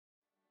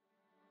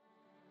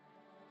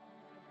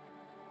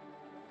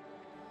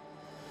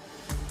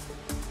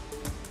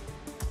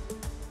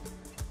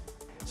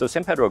So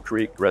San Pedro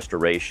Creek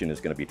restoration is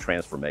going to be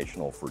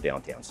transformational for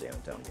downtown San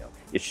Antonio.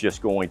 It's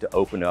just going to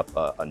open up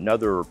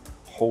another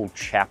whole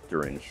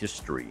chapter in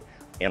history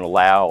and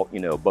allow,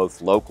 both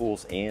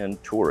locals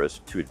and tourists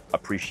to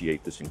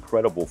appreciate this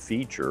incredible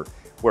feature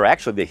where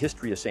actually the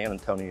history of San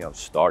Antonio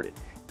started.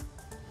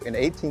 In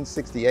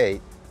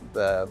 1868,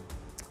 the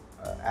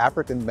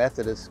African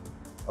Methodist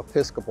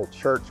Episcopal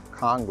Church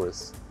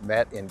Congress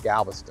met in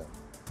Galveston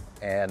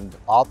and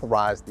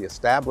authorized the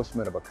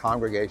establishment of a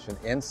congregation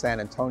in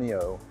San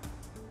Antonio.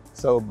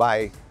 So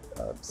by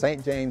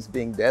St. James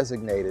being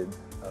designated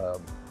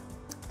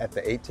at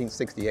the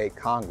 1868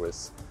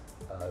 Congress,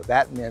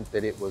 that meant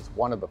that it was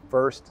one of the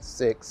first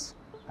 6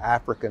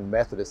 African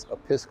Methodist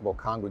Episcopal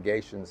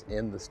congregations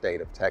in the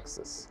state of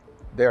Texas.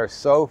 There are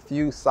so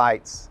few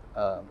sites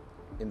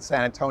in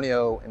San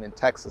Antonio and in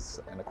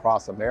Texas and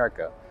across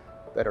America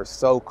that are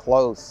so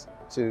close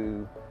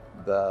to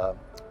the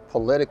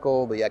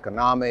political, the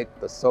economic,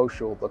 the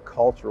social, the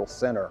cultural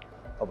center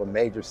of a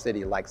major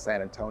city like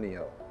San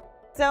Antonio.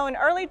 So in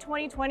early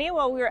 2020,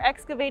 while we were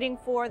excavating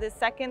for the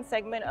second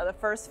segment of the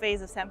first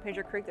phase of San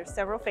Pedro Creek, there's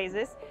several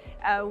phases,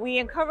 we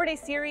uncovered a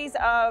series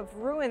of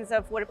ruins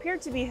of what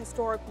appeared to be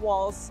historic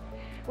walls.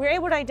 We were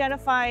able to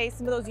identify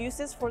some of those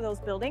uses for those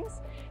buildings.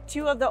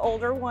 2 of the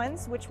older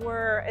ones, which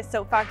were a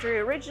soap factory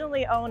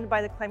originally owned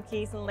by the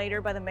Klemkes and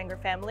later by the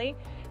Menger family,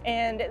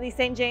 and the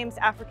St. James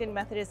African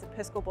Methodist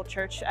Episcopal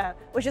Church,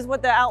 which is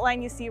what the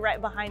outline you see right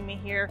behind me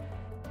here.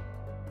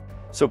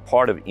 So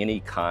part of any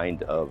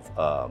kind of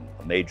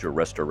major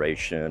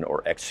restoration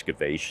or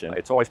excavation,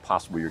 it's always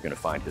possible you're going to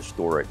find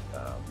historic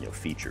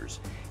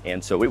features.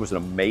 And so it was an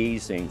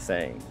amazing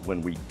thing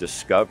when we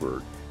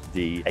discovered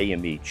the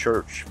AME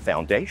Church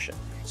Foundation.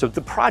 So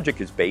the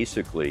project is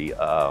basically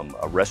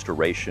a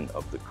restoration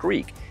of the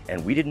creek,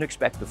 and we didn't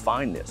expect to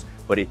find this,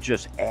 but it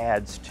just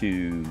adds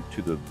to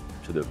the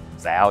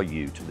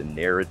value, to the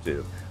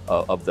narrative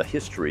of the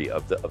history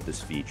of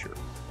this feature.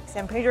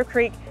 San Pedro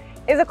Creek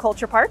is a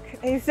culture park,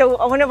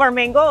 so one of our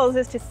main goals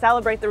is to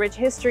celebrate the rich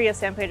history of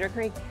San Pedro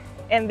Creek,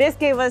 and this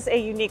gave us a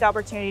unique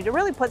opportunity to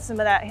really put some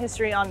of that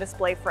history on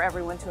display for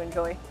everyone to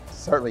enjoy.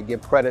 Certainly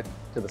give credit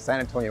to the San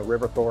Antonio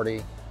River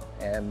Authority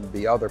and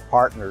the other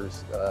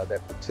partners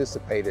that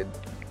participated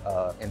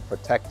in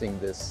protecting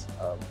this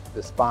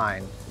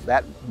find.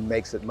 That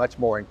makes it much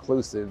more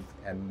inclusive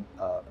and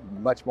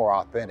much more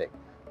authentic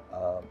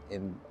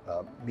in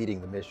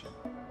meeting the mission.